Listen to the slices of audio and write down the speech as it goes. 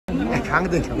kháng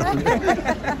được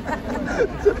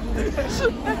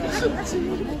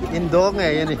Indo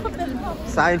ngày này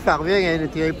sai phạt với ngày này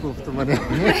thì ai phục tụi mình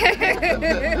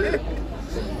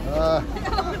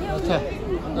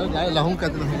nó giải là không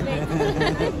cần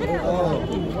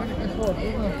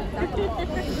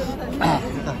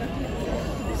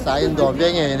sai Indo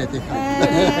với ngày này thì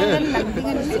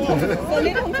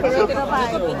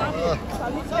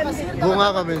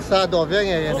bunga kami sa đồ với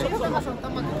ngày này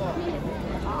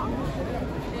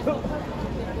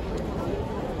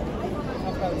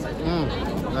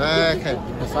okay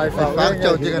sai phạt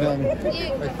châu thì cái này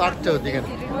phạt châu thì cái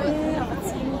này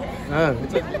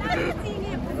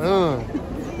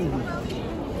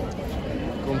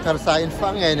cũng thằng sai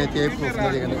phạt ngày này thì phục cái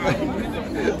này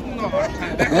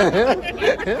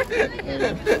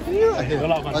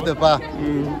ở được pa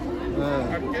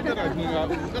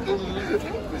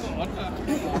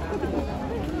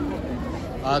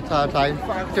sai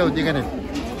châu thì cái này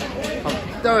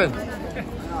đâu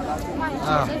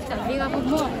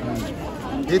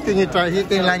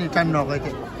hiting lain ikan nok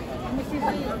itu.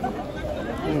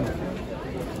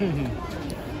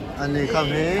 Ani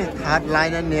kami hard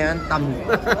line ni an tam.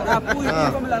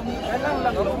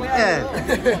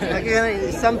 Lagi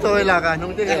sam toy lah kan,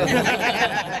 nung tiga.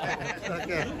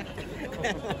 Okay.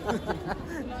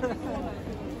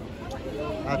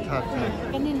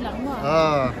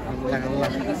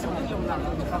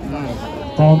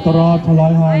 Counter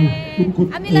thalai hai inkut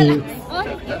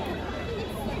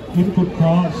inkut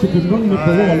kha sikindon me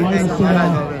ko online sala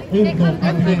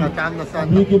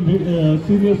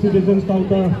senior citizens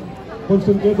counter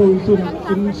concentrate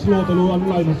in slow to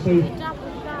online say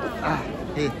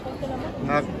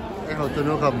cái hồ tôi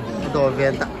nó cầm đồ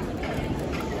về tặng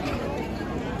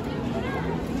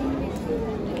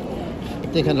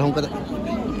thì khăn không có đấy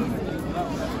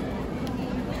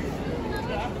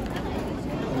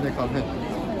đây còn này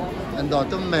anh đòi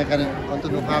tôm mè cái này còn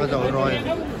tôi nộp hai rồi rồi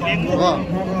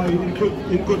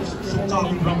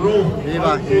đi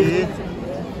vào thì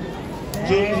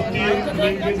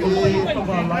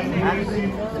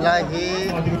lại thì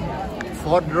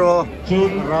Ford ro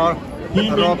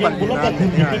bật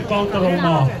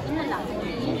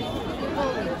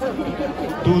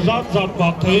tu zat zat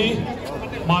bạc thấy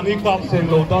mani cam sen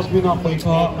lotus bina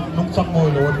paisa nung sak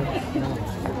moi lon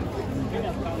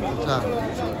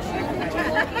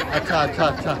अच्छा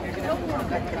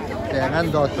jangan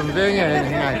dot sembengnya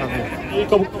ngay kami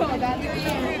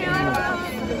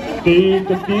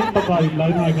cái takai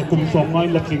line này cái cùng song ngay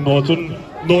là chừng nó chun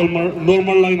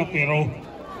normal line là kero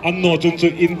anh nó chun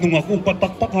chun in nung aku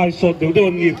patak tak hai sot đều đều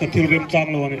anh cái thil rem chang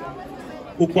lo này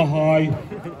upa hai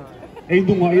anh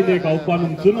nung ai đây kau pa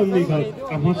nung chun anh cái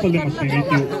amma salim asiri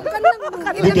tu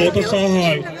budo ta sa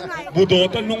hai budo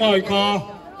ta nung ai ka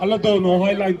ala daw no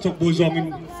highline chok bu zongin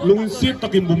lungin sit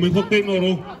takin bumi khokte no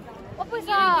ro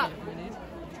opasa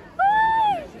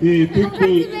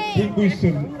think we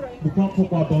sen buka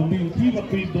khopa don ni thi va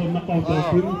pri don na ka do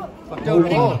pin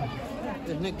jauh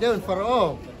nek deun faro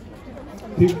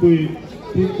think we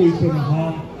sen ha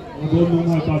don no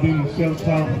ha ta din sel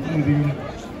sa ni din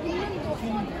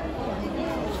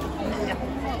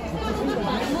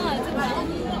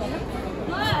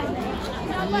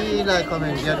นี่เลยคอมเม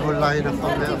นต์ยัดหุ่นไลน์นะฟั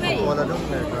งแล้วฟังตัวละดุ๊ก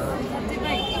เลยครับ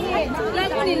ไล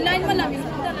น์คนนี้ไลน์มันละมีสุ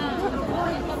ดนะ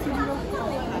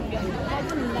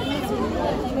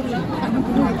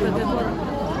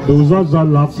ดูซา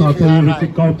ลับซาเทอริสิ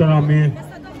กาวตรามี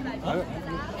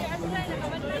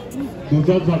ดูซ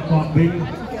าปากบิง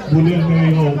บุเรียนเม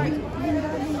ย์โฮ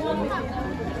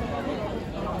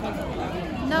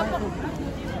น้า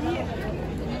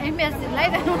ไอ้เมียสิไล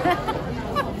น์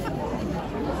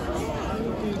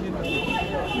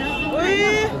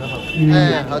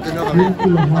เขาจะนึกว่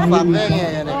าฟังแม่ไง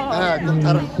เนี่ย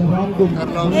Kumthar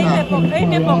Ruoithe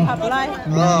ini bong hablai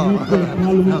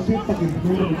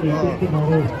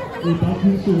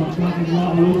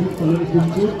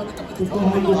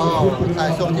ใส่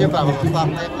ส่งที่ฝั่งฟัง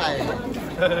ไม่ไป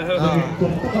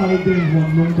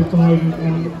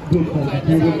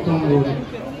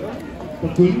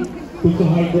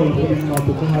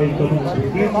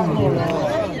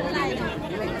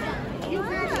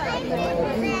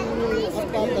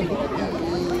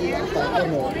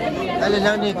อะไรแ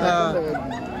ล้วนี่ก็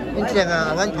อินเสียง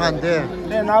วันผ่านเด้อเ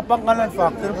ล่นน้ำปังกันฝา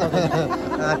กถึง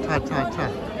ใช่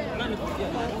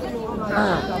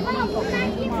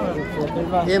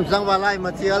เอ็มสังวาไลม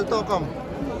าเที่ยวโต๊ะกง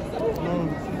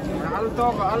อัลโต้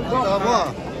บ่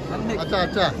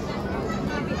अच्छा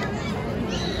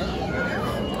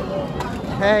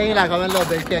เฮ้ยล่ะก็มันโล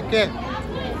เบเก๊ก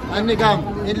อันนี้ก็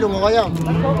อินลุงก็ยัง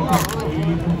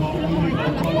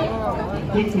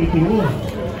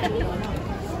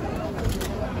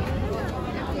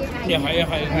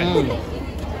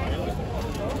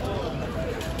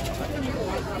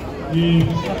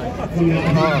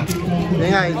นี่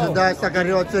ไงสุดท้ายสักการ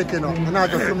ะช่วยกันเนาะน่า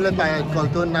จะซุ่มเล่นไปก่อน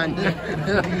ต้นนั้น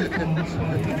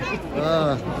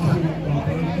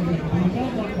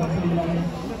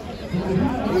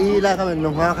นี่แหละครับเป็นห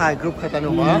นุ่มขายกรุ๊ปขายห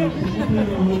นุ่ม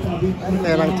แ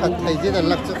ต่หลังจากไทยที่นั่น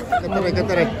หลักก็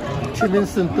จะชิมิน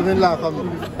สุนตุมินลาครับ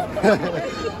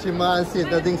ชิมาอันสิ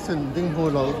แต่ดิ้งสุนดิ้งหู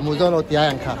เราหมูจอเราตีอ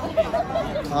ย่างค่ะ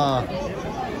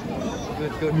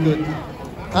good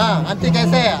हाँ आंटी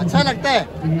कैसे है अच्छा लगता है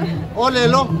और ले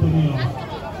लो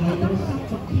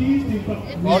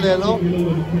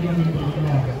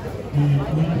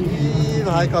ये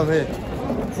भाई कब है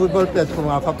फुटबॉल पे तुम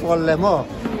आप फुटबॉल ले मो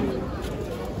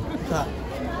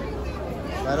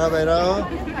बैरा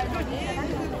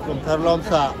तुम थर लॉम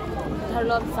सा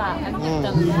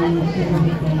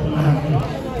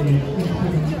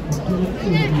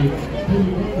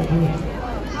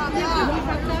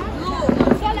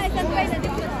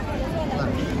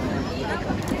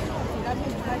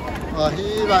hi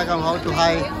bài cầm hậu tụ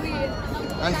hay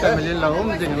anh xem mình lên lầu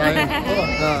dừng lại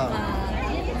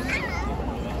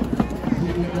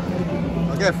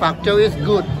okay factor is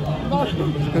good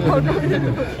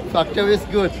factor is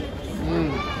good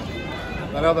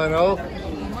baru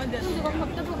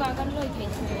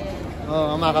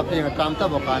ama kapi ng kamta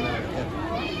bukan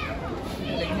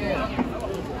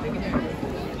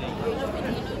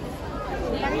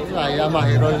saya mah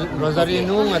rosary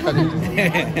nung tadi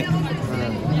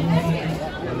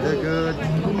good.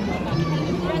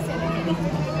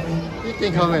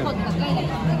 Eating comment.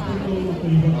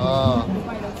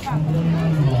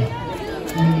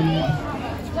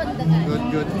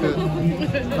 Good.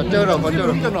 Pacar.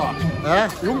 Hah?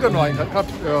 Yungกันหน่อยครับ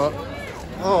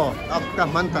กับ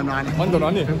มันตะนาน มันตัวนั้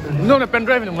นนี่นู่นเนี่ยเป็นเ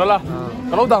รื่องหนึ่งแล้วล่ะ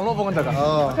ก็เราดังรอบวงกันแต่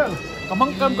ก็มัง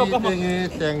กันก็นี่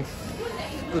เสียง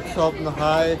กุศลนะฮ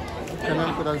ะฉะนั้น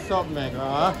กุศลชอบแม่ก็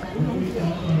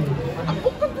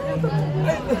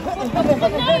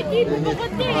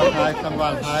hai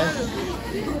sambal hai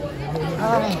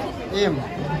im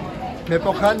me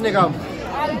pokhan ni kam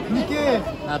nike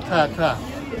atha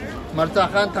marcha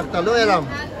khan thak talu elam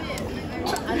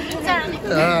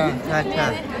atha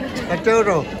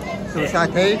kachoro su sa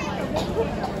thei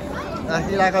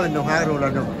hi la ka ben no ha ro la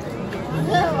no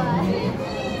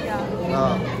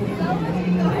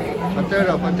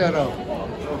kachoro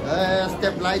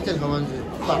step light chen kaman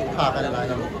pak kha ka la la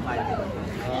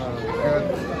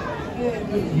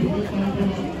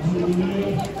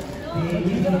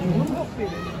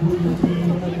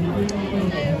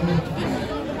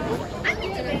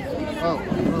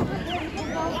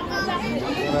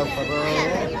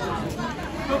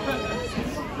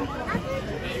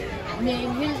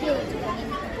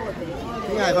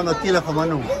Ini akan nanti lah ke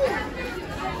mana?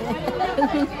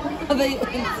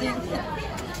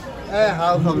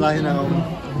 How come lah ini?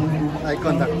 I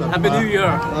contact. Happy New Year.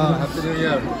 Happy New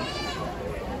Year.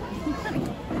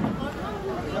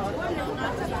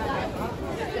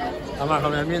 Sama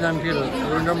kami minum kil,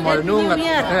 runam malnung kan?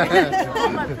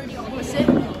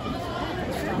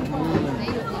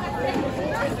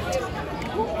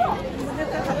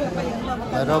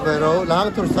 Bero, lang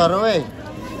terus saraway.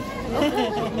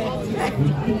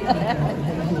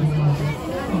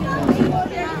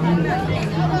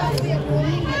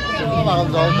 Apa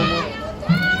kamu tahu tu?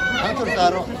 Lang terus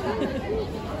saro.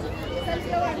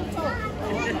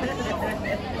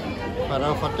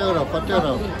 Parau foto.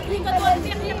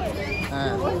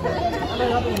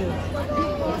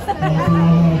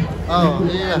 Oh,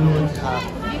 iya.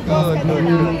 Good.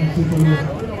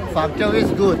 Factor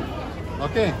is good.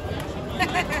 Okay.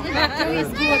 Factor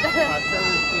is good. Factor.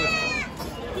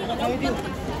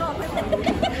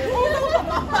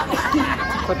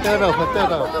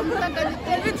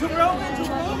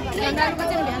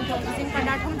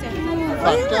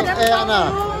 Factor ana.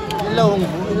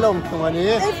 Ilong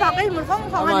tumani. Factorมันฟ้อง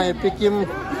เขา Amai pikim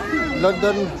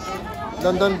London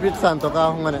Bridge santo ka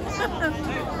hong mana.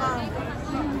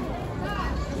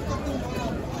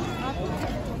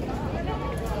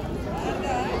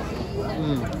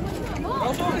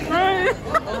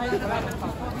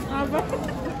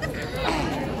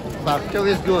 Factor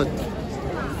is good.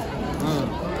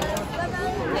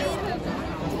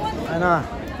 Ana.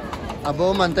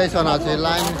 Abo mantai sana se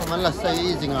line man la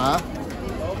sai jinga.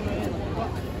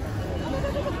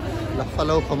 La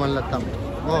follow paman la tam.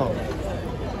 Oh.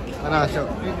 Ana so.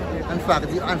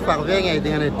 Anfak ve ngai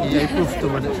dengan ti ai proof tu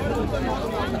man.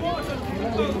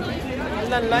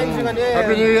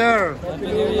 Happy New Year.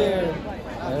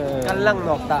 Kan lang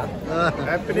nok ta.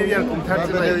 Happy New Year Kumthar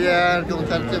Happy New Year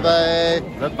Kumthar Ruoithe.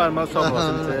 Lepas masuk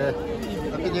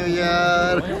Happy New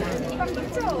Year.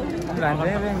 Làm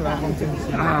đấy là không chừng.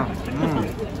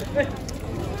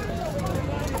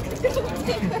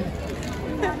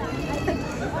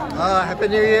 Happy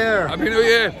New Year. Happy New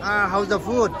Year. How's the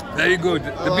food? Very good.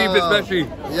 The beef especially.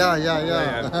 Yeah.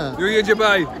 New Year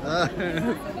Dubai.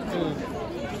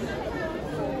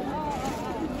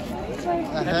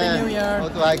 Happy New Year. Ô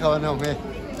tụi ai còn không nghe?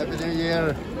 Happy New Year.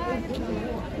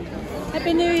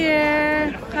 Happy New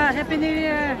Year. Happy New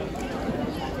Year.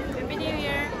 Happy New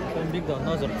Year. Không biết gọi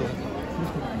nó giật rồi.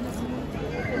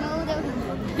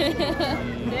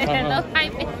 Đâu hay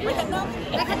biết. Lại khát nước.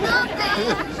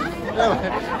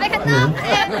 Lại khát nước.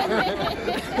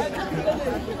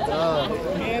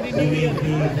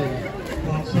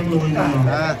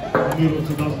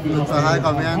 Hai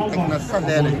comment thích là sẵn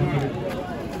đen này.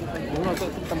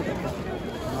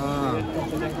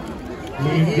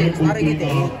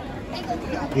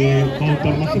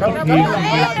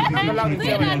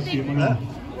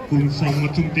 Cùng sang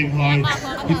chung tình hai,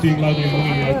 cái tình là để mọi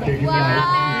người tình nhau.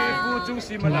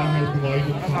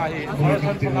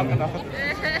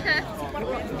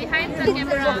 Behind the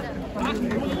camera.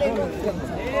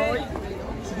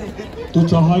 Tu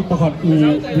cahai pakat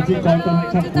di kantor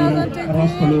cap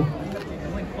ras kalau.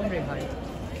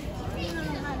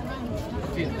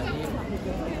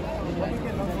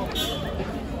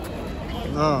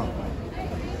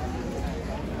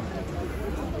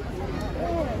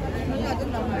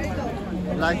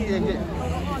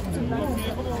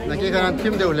 Lagi kan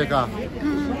tim dia boleh kah?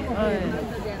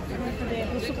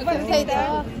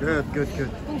 Good.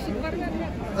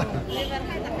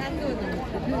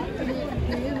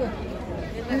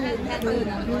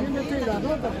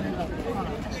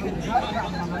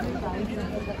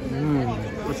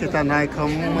 Kita naik ke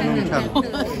menunggang.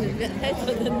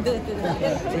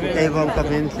 Evang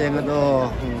kami sengat oh.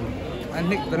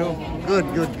 Anik terus.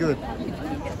 Good.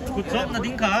 Cút sốt là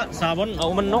tiếng khá, xà bón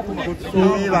ấu mình nốc.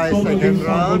 Đi bài second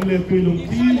round.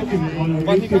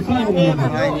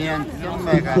 Hai nian,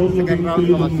 mereka second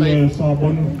round sama saya.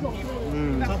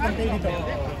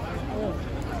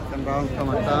 Second round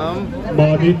sama tam.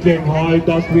 Mari jeng hai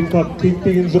das bin kat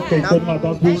ting zuk kai kon ma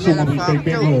das bin sum bi kai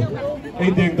pe ho. Ai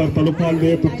deng dar talupa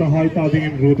le tu hai ta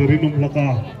ding ro dari num laka.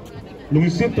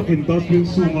 Lungisip to in das bin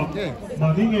suma.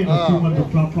 Mari ngai na suma to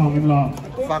platform la.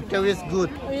 Factor is good.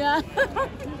 Yeah.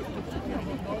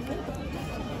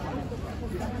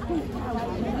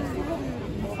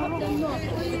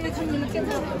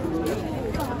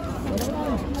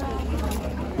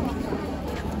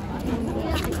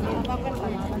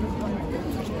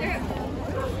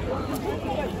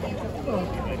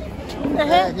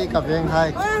 Khi cặp với anh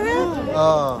hai. Có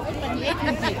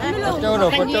trâu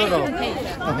rồi.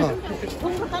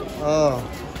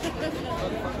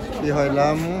 Đi hỏi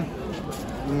lắm.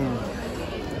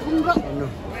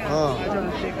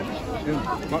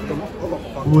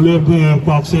 Boleh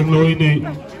berpak seng loi ni.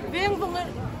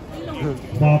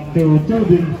 Bak teu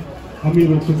din. Kami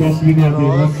sudah sini ada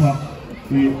rasa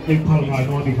di ekor ngai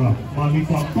no di kah. Mari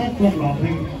pak tok lah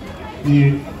di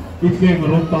iklim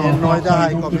rota. Nói ra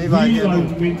có mấy bài kia.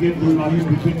 Mungkin mulai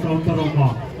bikin counter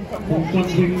rumah. Bukan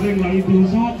seng lagi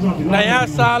diusat saja.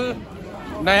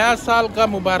 Naya साल का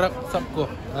मुबारक सबको.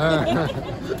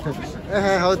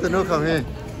 Hãy tụi nó không hề.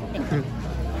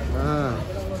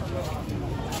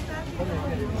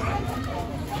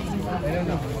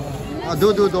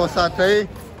 Do sát thấy.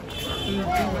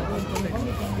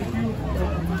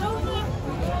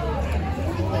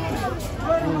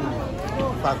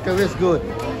 Factor is good.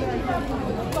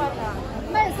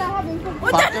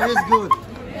 Factor is good.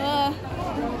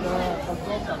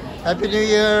 Happy New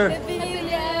Year. Happy New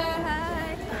Year.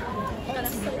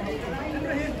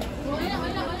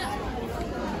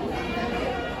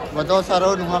 Mado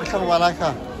saro nungak sang walay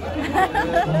ka.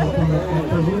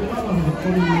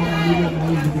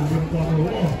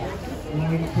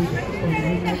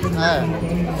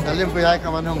 Dalim puyay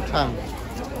ka man hong chang.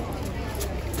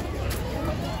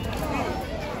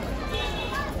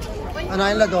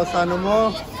 Anay la dosa no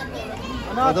mo.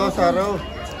 Mado saro.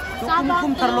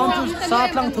 Kumthar Ruoithe saat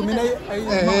lang tuminay ay.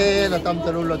 Latam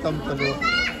talo.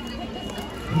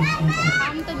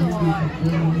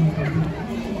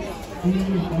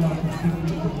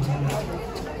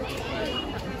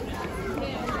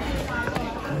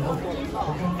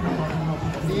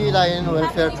 Đi đây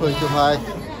welfare thôi chứ hai.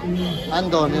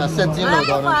 Ăn đồ này là set riêng đồ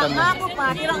đó nó cần. Ako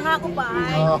pa, hirang ako pa.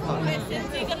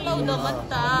 Second low naman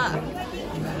ta.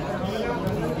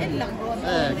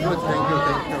 Good, thank you.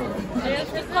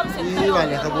 Đi vào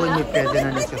này không muốn nhịp kẹt thế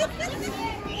này chứ.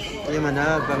 Đây mà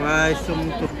nó bằng ai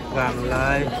sum tục vàng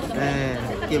lại.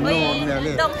 Kiếm nôm nè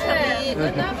đi.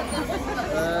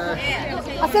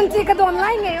 Asan si ka doon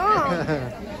line ngayon?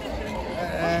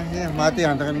 Mati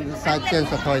ang takan side chain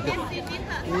sa toy.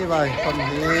 Ini bay, kom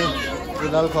hi,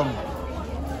 ilal kom.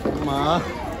 Ma.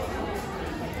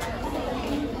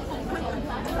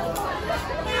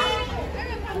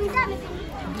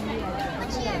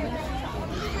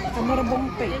 Kamera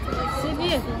bompe.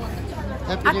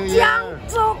 Happy New Year.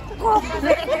 Cukup.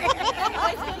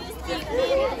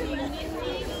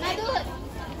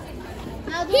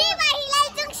 Hiba hilai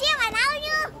jeng siang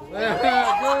anaunya.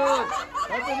 Good.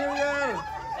 Happy New Year.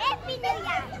 Happy New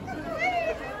Year.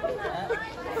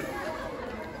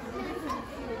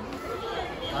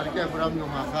 Harga beram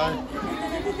nung makan.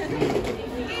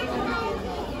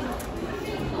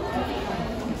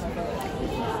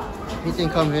 Meeting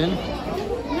come in.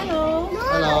 Hello.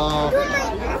 Hello.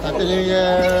 Happy New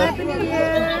Year. Happy New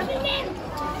Year.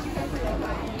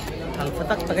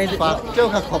 Pak Châu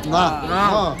khắc khop na.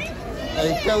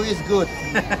 Châu is good.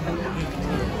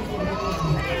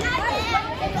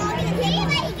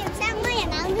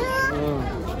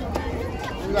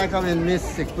 Lại come in miss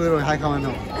sick rồi hai come no.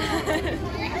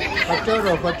 Pak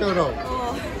Châu rồi.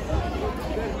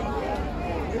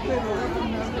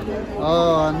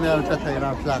 Anh mèo cho thầy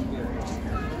làm plug.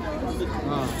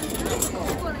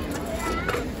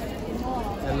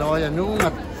 Hello, ya nung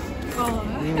ngặt.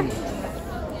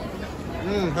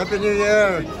 Happy New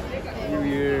Year. New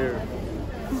Year.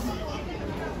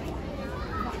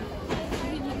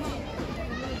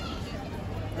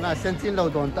 Na sentin lâu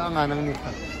đồn ta ngang năng nít.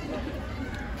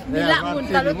 Nila mun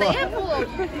kalau tak ya bu.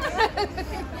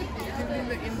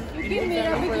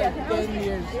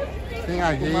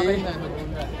 Tinggal di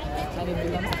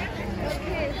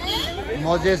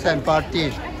Moses and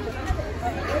Party.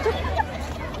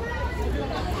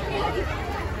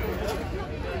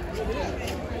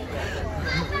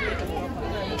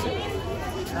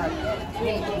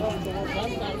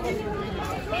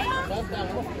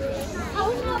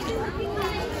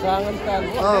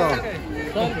 Oh,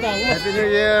 Happy New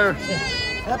Year.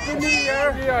 Happy New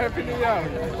Year. Happy New Year.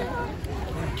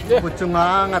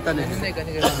 Pucunga ngata ni.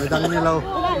 Bedang ni lau.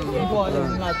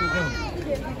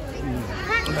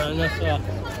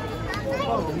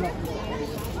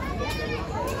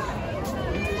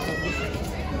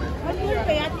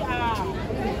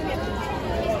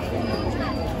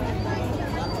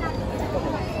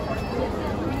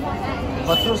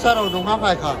 Betul sarau dong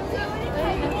apa kah?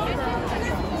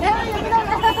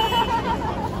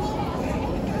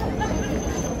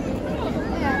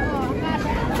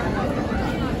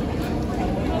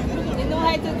 Ino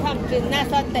hai tu tham tin na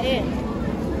sat te.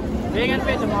 Dengan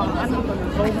peta mau anu kan.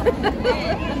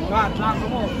 Kan lang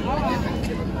mo.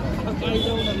 Ay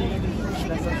daw na ni.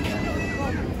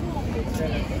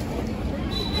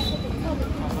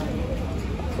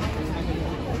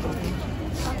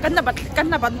 Kan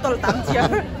na bantol tam siya.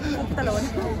 Talon.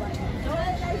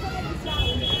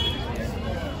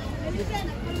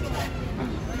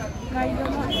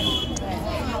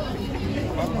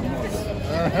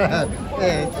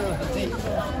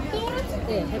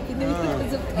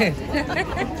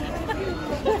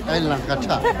 Ay lang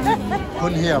kaca.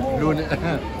 Kun hiap lu ni.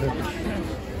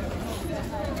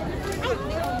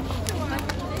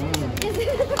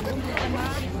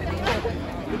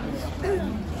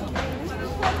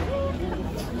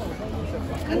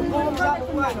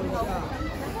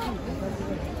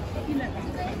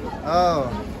 Oh,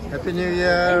 Happy New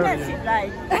Year.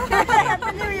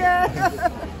 Happy New Year.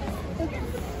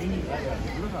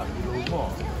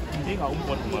 Hindi nga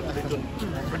umpon mo dito.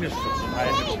 Finish sa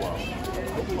tayo dito wow.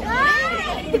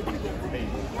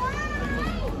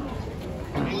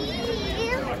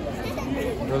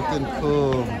 Welcome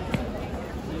to.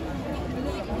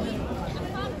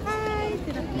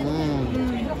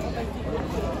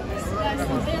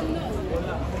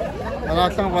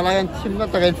 Anak sang palayan tim na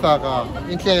tagay pa ka.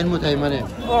 Intiyain mo tayo man eh.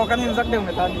 Oh, kanin sak dem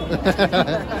tadi.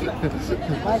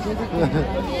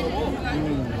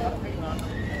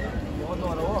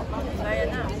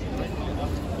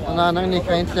 Anak ni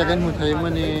kain intiyain mo tayo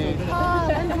man eh.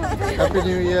 Happy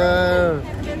New Year.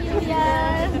 New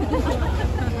Year.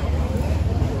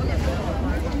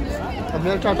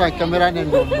 Kamera cakap kamera ni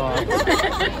lomba.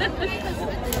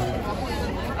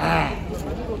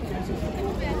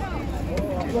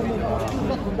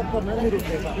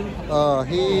 Oh,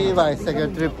 hi vai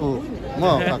secretary pu.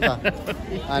 Mo kakak.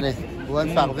 Ane,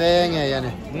 bukan pak veng ya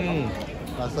ni.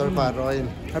 Pasal paroin.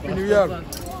 Happy New Year.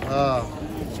 Oh.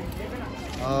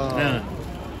 Oh.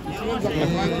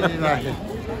 Hi vai.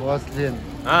 Bos lin.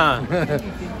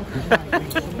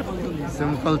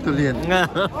 Simple tu lin.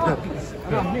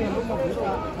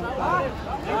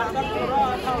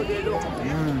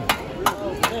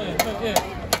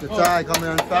 Today, come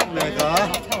on, fat maker.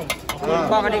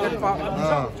 ปอกอันนี้กันปอก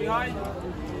Ah.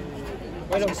 ไ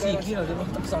ปลงสี่ที่เราจะต้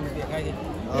องสั่งเตียงให้ดิ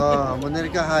Muna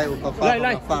ka hay upapak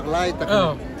upapak lai tak.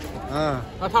 Ah.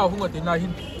 ถ้าเท่าพุ่งกับตีนายหิ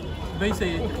นได้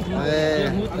สี่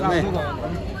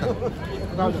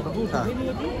เราจะพูด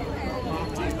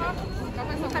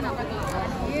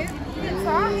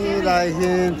Lai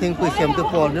hin ting pui sem tu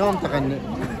pol ni om takan ni.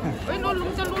 เฮ้ยลุ้น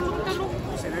จะลุ้นจะลุ้น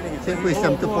Ting pui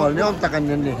sem tu pol ni om takan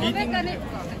ni. เล่นกันนี่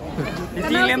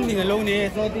ที่เล่มนี่ลงนี่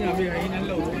โซที่เราไปไหนนั่น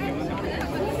ลง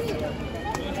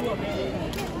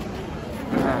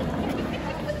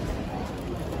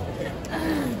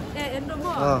เอ็นดู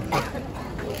มั่ว Oh.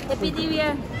 Happy New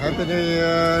Year Happy New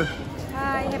Year.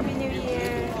 Hi Happy New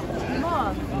Year มั่ว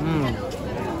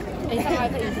ไอ้สบาย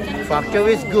ก็อีก Pak Chow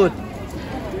is good.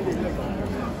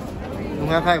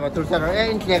 Mga kay watul saraw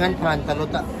intiangan pan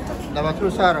taluta. Da watul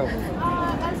saraw.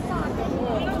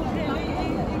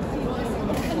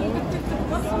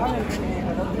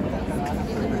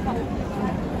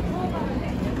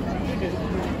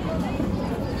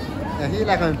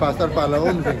 Hila kami pastor pala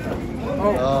umri.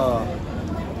 Oh.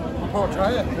 Oh,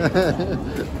 try it.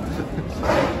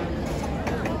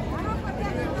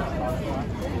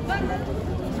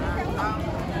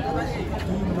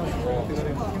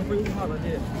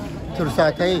 Tursa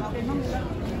kay.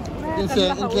 Inse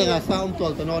nga sa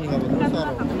tol tanon nga watul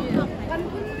saraw.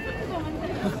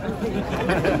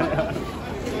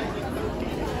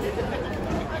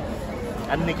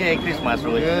 Ani kay Christmas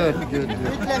roy. Good, good,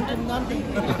 good.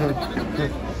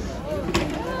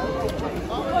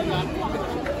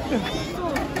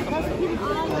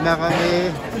 Na kami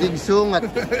dingsung at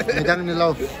nagang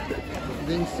nilaw.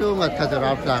 Dingsung at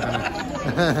kadarap sa akin.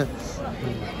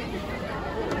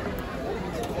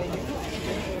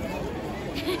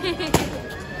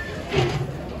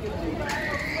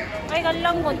 ไปกันล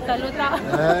งหมดแต่รู้จัก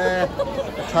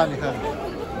ท่านครับ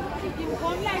พร้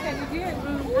อมแรกกันที่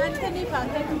อันนี้ฝัง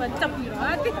ใจเหมือนจับอยู่น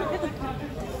ะ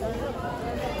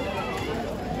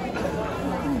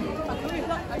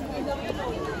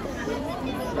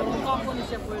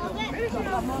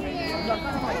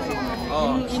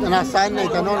Nasaan na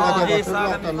itanon nga di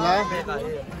matulog ka na?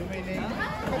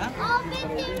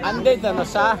 Ande na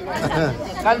sa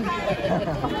kan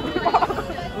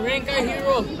Rankai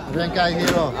Hero. Rankai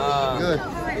Hero. Good.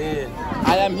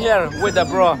 I am here with the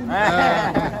bro.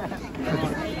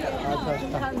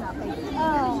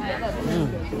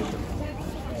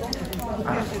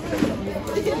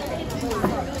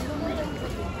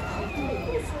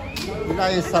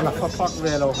 Ilay sa nakapak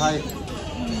velo hay.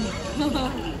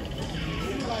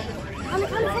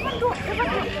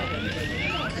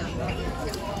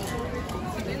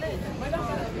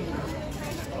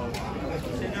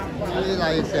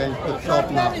 Ilay sa kutsop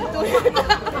na.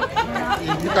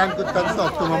 Igitan kutan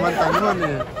sop tumamantan mo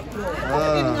ni.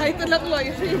 Ay, ito lang loy.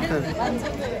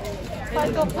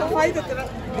 Ay, ito lang.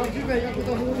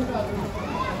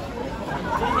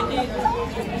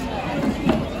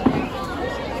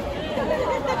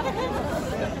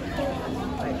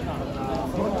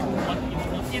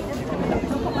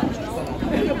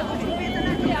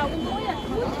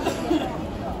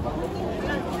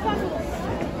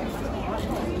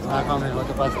 Kami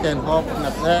waktu pas ten hop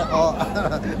ngat oh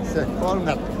set pol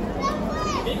ngat.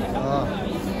 Oh.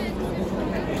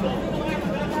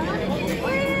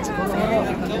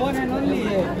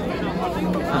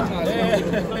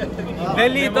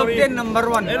 Delhi top 10 number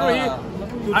 1.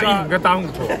 Ai gatang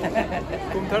to.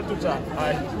 Kumthar Ruoithe.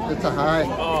 It's a high.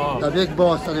 The big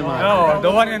boss ni man. Oh, the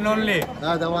one and only.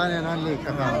 The one and only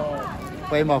kaka.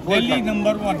 Pay mo full. Delhi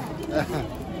number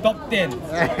 1. Top 10.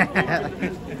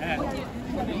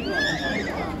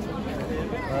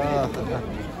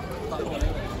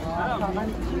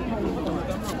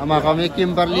 Ama kami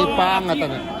Kimberly Pang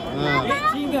atan.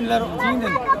 Chingan laro,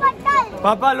 chingan.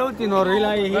 Papa lo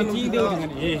tinorila he chingdeu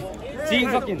dengan he. Ching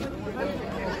sakin.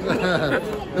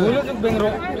 Dulu tu bengro,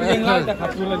 bengal tak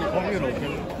kapsul ni komiro.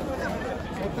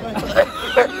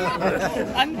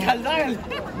 Antal dah.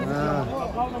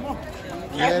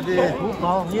 ये भी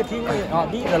ये ठीक है हां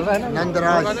भी चल रहा है ना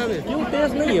नंदराज क्यों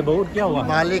टेस्ट नहीं है बहुत क्या हुआ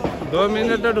मालिक 2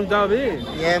 मिनट रुक जाओ भी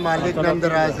ये मालिक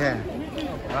नंदराज है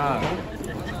हां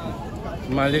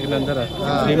मालिक Nandraj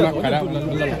Lima kadang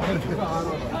lelak.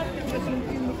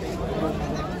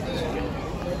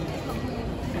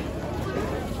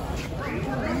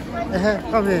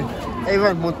 kami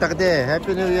Evan muntakde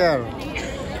Happy New Year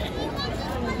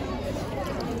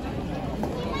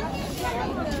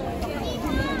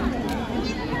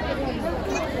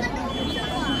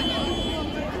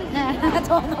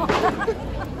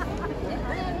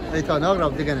Ito, no,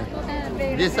 Rob, di ka na.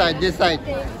 This side.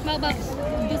 Baba,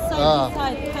 this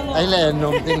ไอ้แหล่น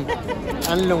มจริง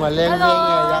อันลุงอ่ะเลี้ยงเลี้ยงไ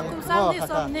งยังพ่อค่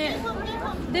ะ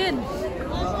Din.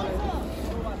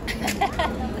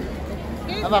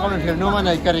 ถ้ามาคนเห็นนู้นมาใ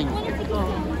นกระดิ่ง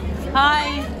Hi.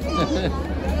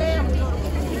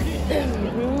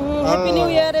 Happy New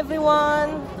Year everyone.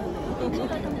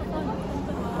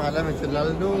 มาแล้วมันจะละ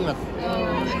ลุ่งอ่ะ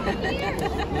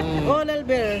Oh,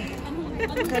 Lalber.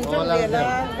 Kanjong Bela,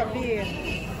 Kabir.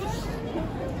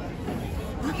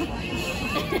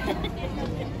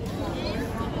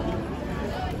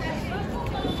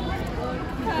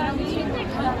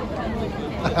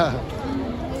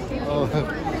 โอ้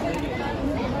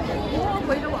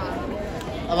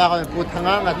เอามาคนพูดทาง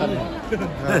นั้นกันตัน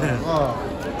โอ้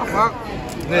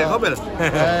เนี่ยเขาเป็น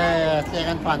เสีย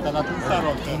กันผ่านตลาดทุกสารโ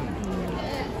อเค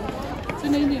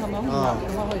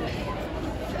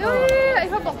ไอ้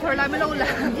เขาบอกเธออะไรไม่รู้ละ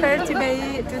30 May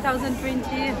 2020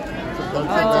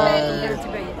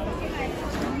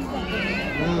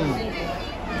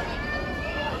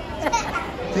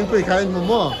 ทิ้งปุยขายหมู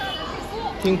หม้อ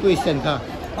ทิ้งปุยเส้นค่ะ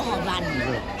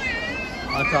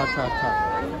अच्छा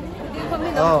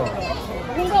oh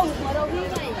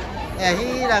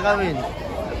hi là cái mình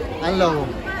anh lâu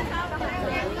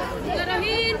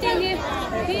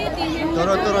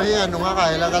toro hi ano nga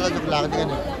kaya lang kala chụp lang din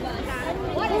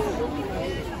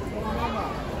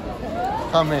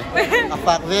kami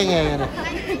apak về nghe này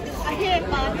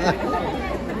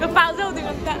cái bao dâu thì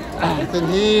còn cả tình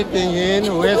hin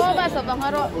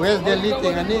West Delhi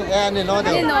tình anh nó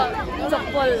được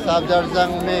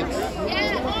Sabjarjang mix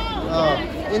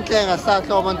인생 아싸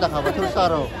소만다 가봐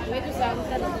출사로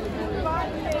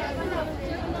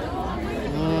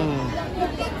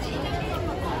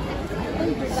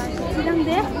silang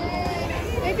deh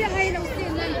maybe hay lang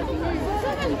sila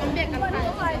pambek ang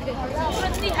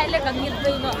pati hay lang ang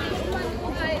ngilbay mo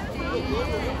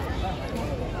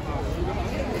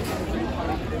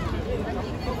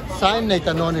sign này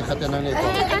ta nói này khát năng này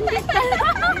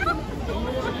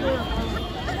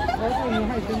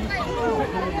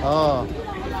oh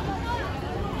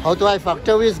how do I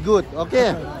factor is good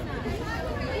okay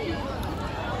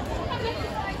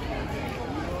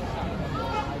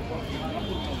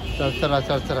Sara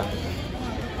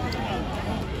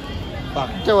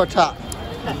factor cha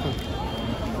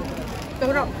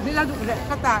pero bila dulu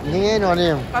kata ni no ni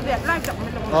tapi like tak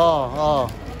mana oh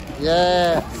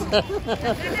yes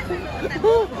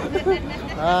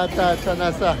ta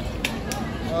nasa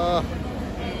oh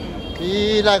ที่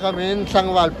ไล่คอมเมนต์สัง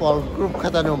วาลปอลกรุ๊ปขั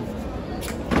ตนุม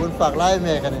คุณฝากไล่เม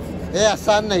ย์กันเนี่ย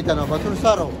สันในตนอมาทุนส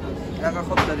ารแล้วก็ค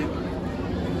รบเลย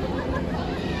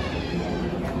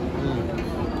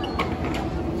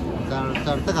จ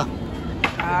ารตึกอ่ะ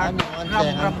อันนี้แจ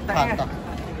งผ่านตา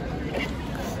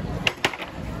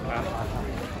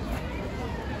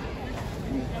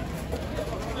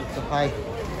สบาย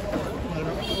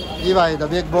ยี่ใบ the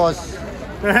big boss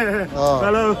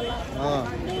hello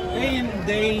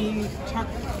they chuck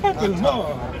fucking hell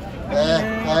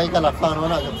ay kalak fan mo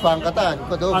na fan katan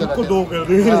ko do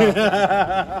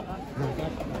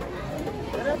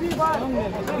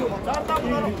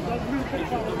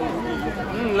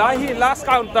last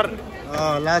counter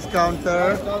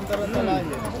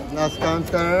last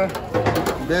counter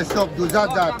best of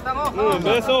duzajat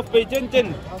best of Beijing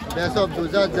best of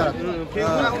duzajat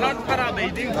not para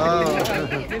beiding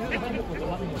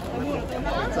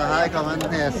Sahai kaman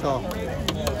peso.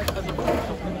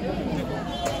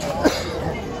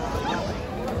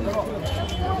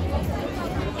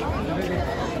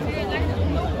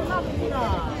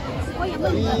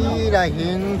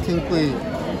 Irahin tingkui.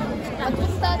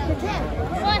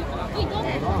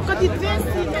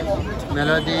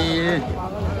 Melody.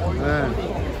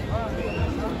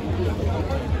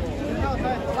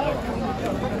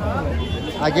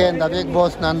 Again, the big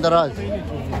boss Nandaraj.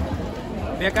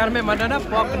 बेकार में मना ना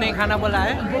पॉक नहीं खाना बोला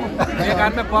है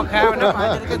बेकार में पॉक खाया ना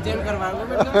फादर के जेल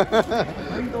करवाऊंगा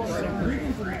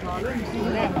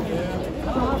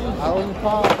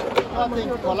उनका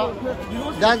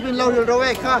डस्टबिन लो रो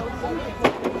वे का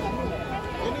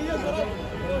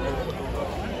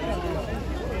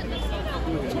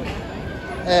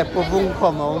पुबुंग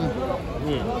खमौम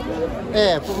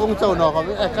पुबुंग चौ न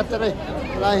का कतरे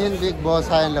लाहिन बिग बॉस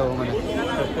हाय लो मने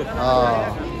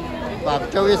Pak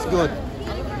Chow is good.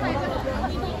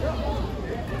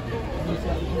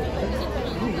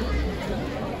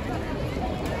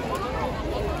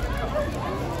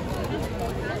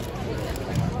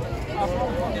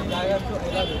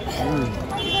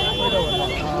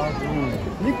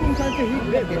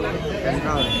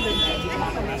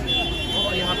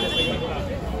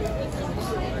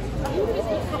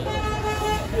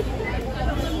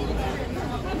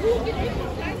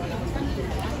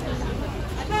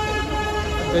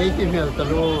 Đấy tìm hiểu tao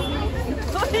luôn.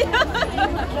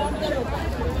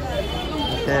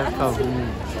 Xem không.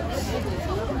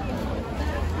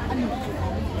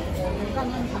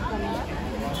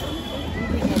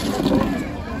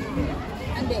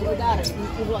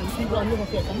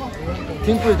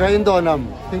 Thinh bụi ra Indo nằm,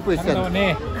 thinh bụi sen.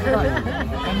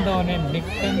 Ando nih,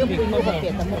 nikah big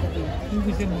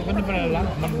bisa bukan pernah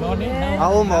menon nih.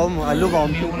 Alu mau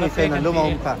thinh bụi sen, alu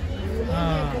mau cả.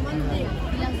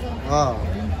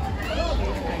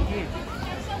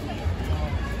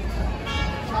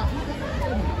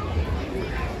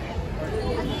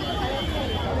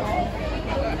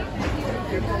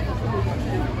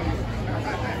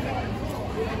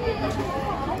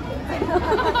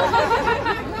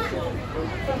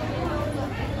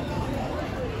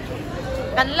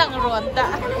 Kan lang ronda.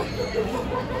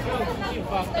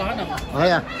 Đấy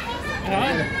à?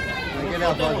 Cái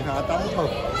nào còn khá tắm không?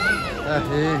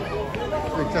 Thì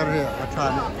tôi cho rửa ở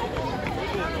tràn.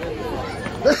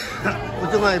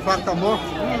 Ủa mày phát tầm không?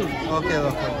 Ok.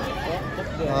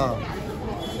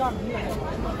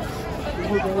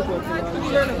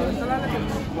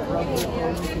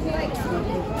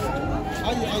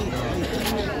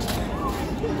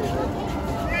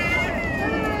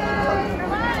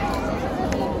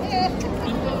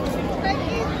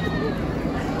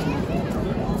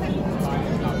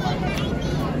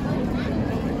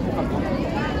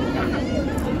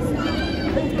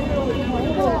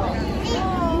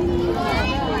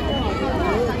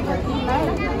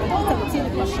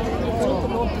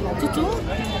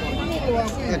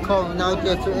 Không, nào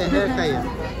kia chú em hết cây à?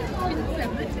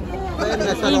 Bên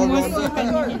là sao lâu luôn đó?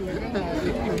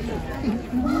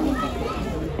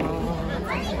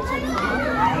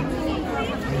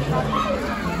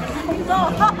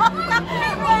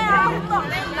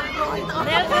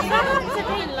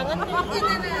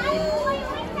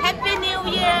 Happy New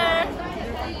Year.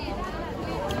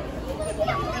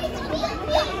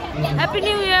 Happy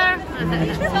New Year.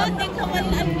 Sao tính không ăn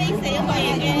ăn đi sẽ vậy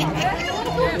nghe.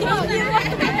 No.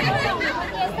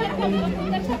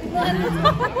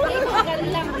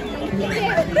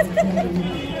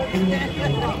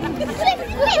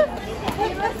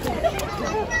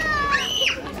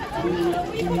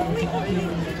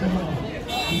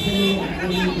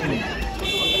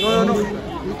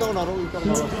 Ito na ro.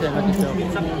 Xem cái chiều.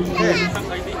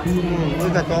 Cái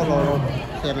cái to rồi.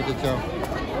 Xem cái chiều.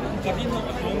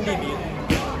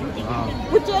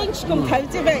 부쩍 지금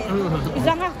갈집에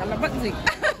이상한 갈라반지.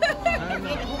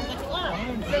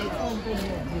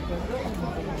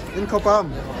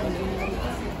 Inkhopam.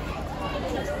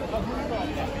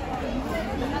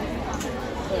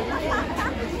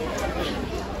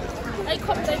 Ay,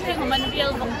 không thấy phim của mình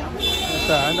biel bông.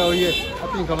 Sa đâu vậy?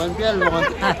 Phim của mình biel bông.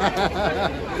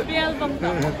 Biel bông.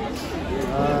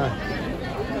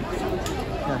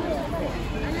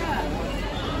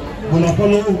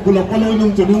 Gula palo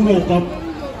yung junong ro kam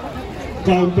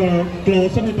counter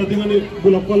close ni tadi ngani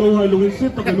gula palo hai lungin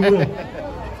sit tak luro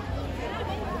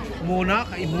Muna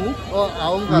ka ibu.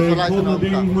 Aong ka salay ko na sa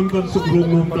ding mun kan sugrong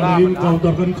ng tanin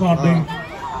counter kan carding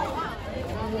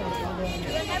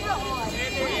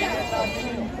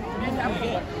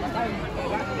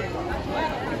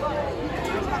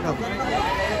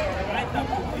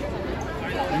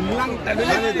Lang tadi.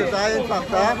 Ano ito tayo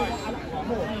fakta?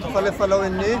 Follow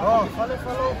ini.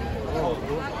 Follow.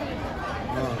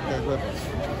 Okay, good.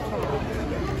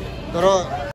 Pero